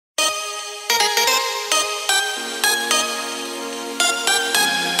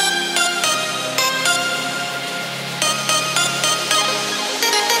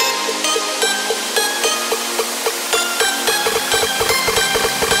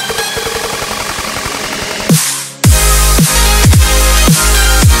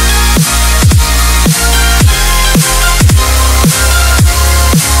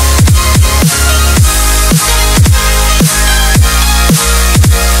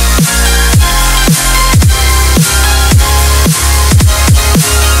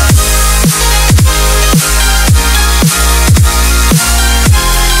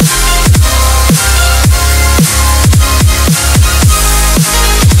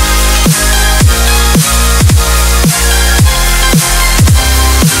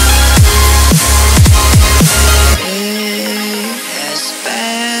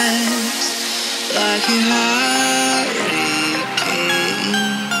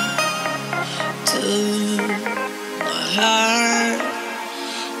heart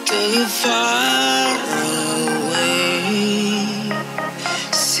took it far away.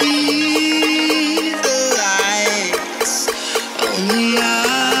 See the lights on the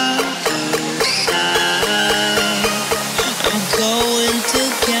other side. I'm going to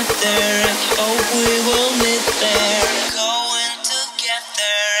get there and hope we will meet there. Going to get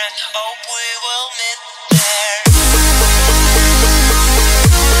there and hope we will meet there.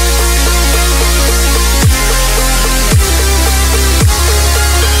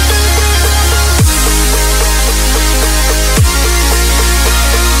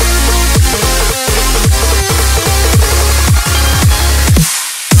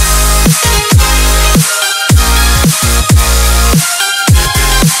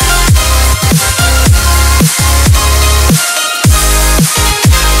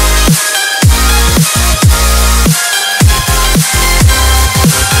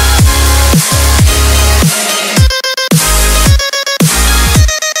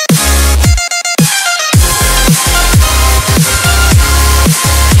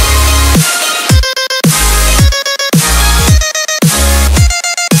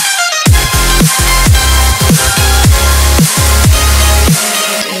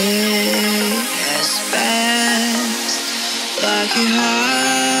 Like a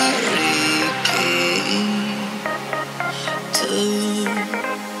hurricane to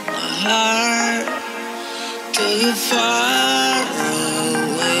my heart, took it far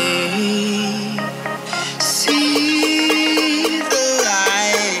away. See the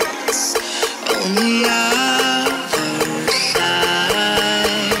lights on the other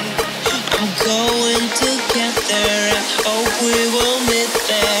side. I'm going to get there and hope we will meet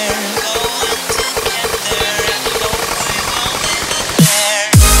there. Going to get there and hope we will meet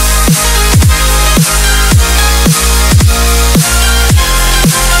there.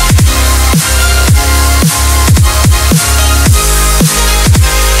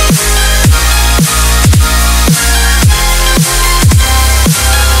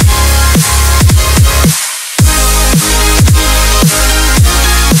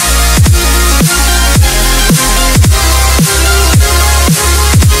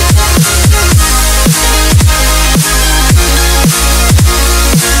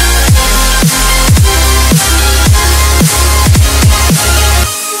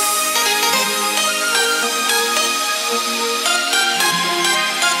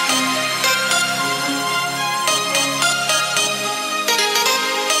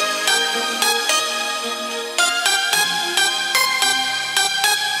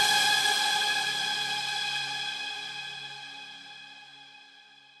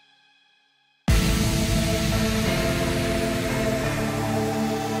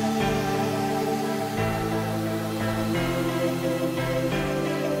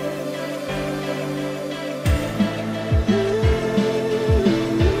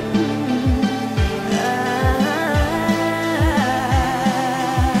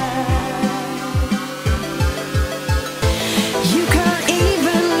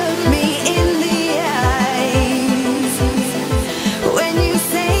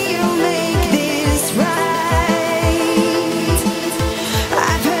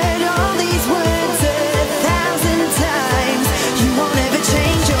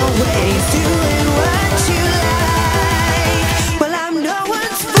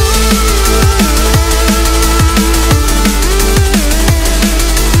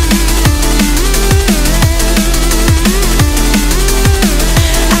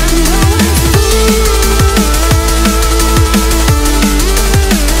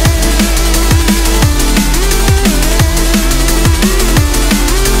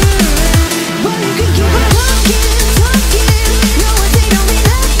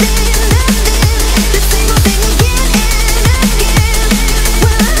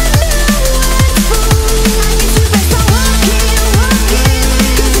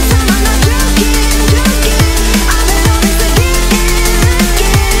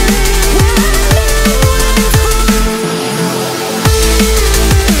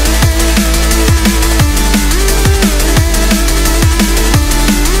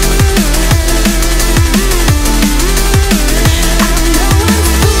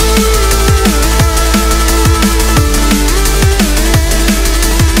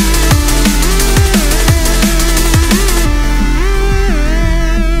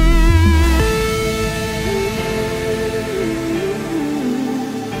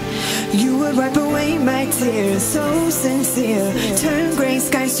 tears, so sincere, turn gray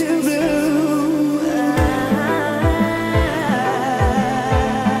skies to blue.